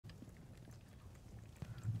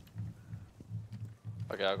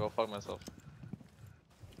Okay, I'll go fuck myself.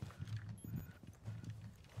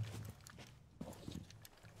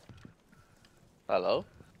 Hello?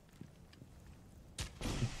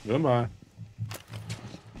 Goodbye.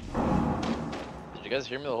 Did you guys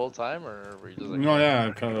hear me the whole time, or were you just like... No,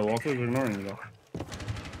 yeah, Walter's ignoring you though.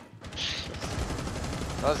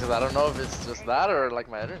 That's because I don't know if it's just that or like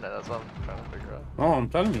my internet. That's what I'm trying to figure out. Oh, I'm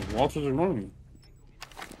telling you, Walter's ignoring you.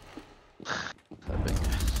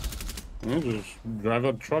 You just drive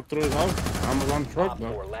a truck through his house. Amazon truck,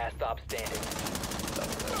 though. Last stop standing.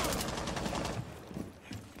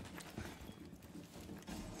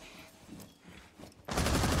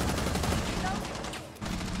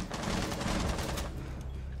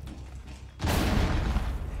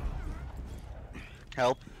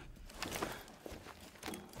 Help.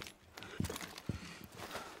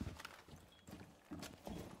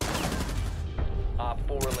 Op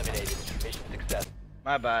 4 eliminated. Mission success.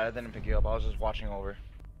 My bad, I didn't pick you up. I was just watching over.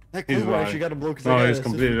 Heck, He's I actually lying. got him blow because No, he's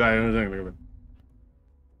completely lying. Look at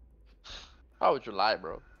How would you lie,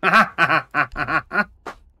 bro? it.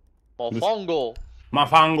 Mofongo.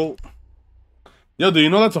 Mafango. Yo, do you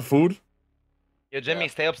know that's a food? Yo, Jimmy,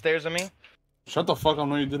 stay upstairs with me. Shut the fuck up.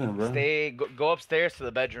 No, you didn't, bro. Go upstairs to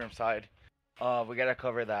the bedroom side. We gotta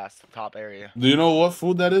cover that top area. Do you know what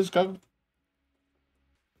food that is, Kevin?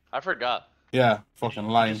 I forgot. Yeah, fucking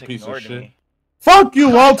lying Just piece of ignored shit. me. Fuck you,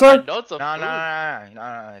 I Walter! know it's a No, food.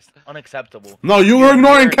 no, it's unacceptable. No, you were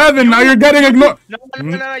ignoring Kevin. Now you're getting ignored. No,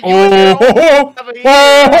 Oh,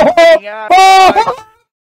 oh.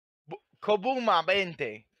 Kobuma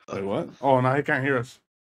 20. Wait, what? Oh, now he can't hear us.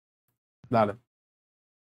 Dale.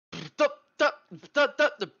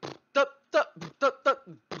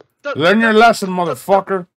 Learn your lesson,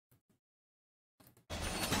 motherfucker.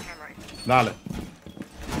 Dale.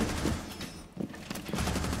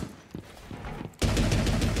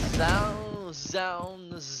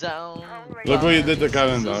 Sound. Look what you did to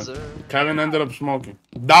Kevin, dog. Kevin ended up smoking.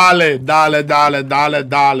 Dale, dale, dale, dale,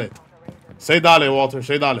 dale. Say dale, Walter.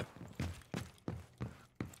 Say dale.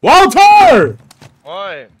 Walter!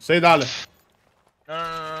 Oi. Say dale.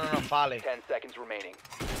 No, Fale. 10 seconds remaining.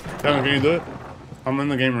 Kevin, can you do it? I'm in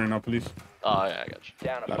the game right now, please. Oh, yeah, I got you.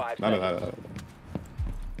 Down to Dale, 5 dale, seconds. dale.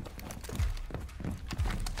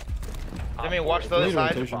 Jimmy, watch the other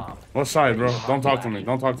side. Bomb. What side, bro? Don't talk to me.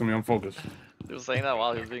 Don't talk to me. I'm focused. He was saying that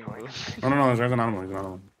while he was being moved. No. There's an animal. He's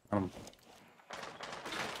an animal.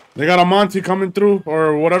 They got a Monty coming through,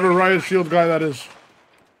 or whatever riot shield guy that is.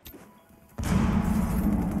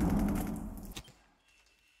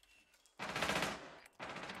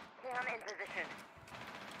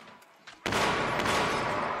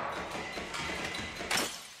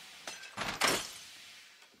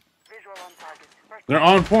 They're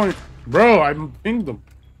on point. Bro, I pinged them.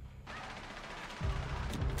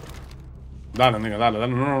 Dale, nigga, dale.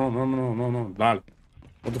 No. Dale.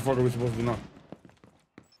 What the fuck are we supposed to do now?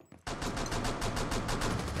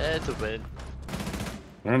 It's a win.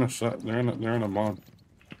 They're in a set. They're in a bomb.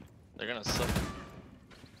 They're gonna suck.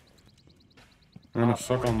 They're gonna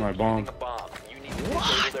suck on my bomb. A bomb. You need to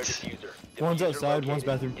disable their diffuser. One's Diffuser outside, one's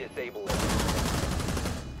located. bathroom. Disable it.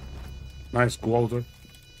 Nice, Walter.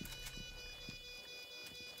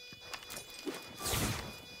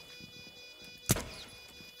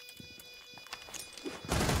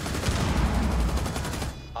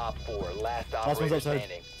 Op 4, last one's operator outside.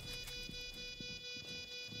 standing.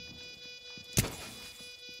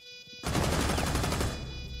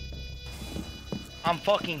 I'm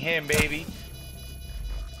fucking him, baby.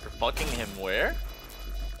 You're fucking him where?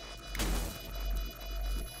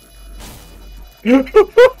 Disabled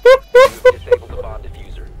the bomb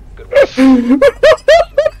diffuser. Good work.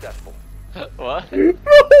 Successful. What?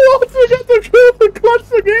 Walter got the kill to clutch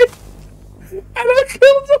the game. And I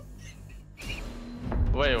killed him.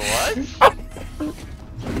 Wait, what?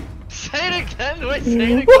 Say it again. Wait,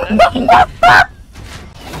 say it again.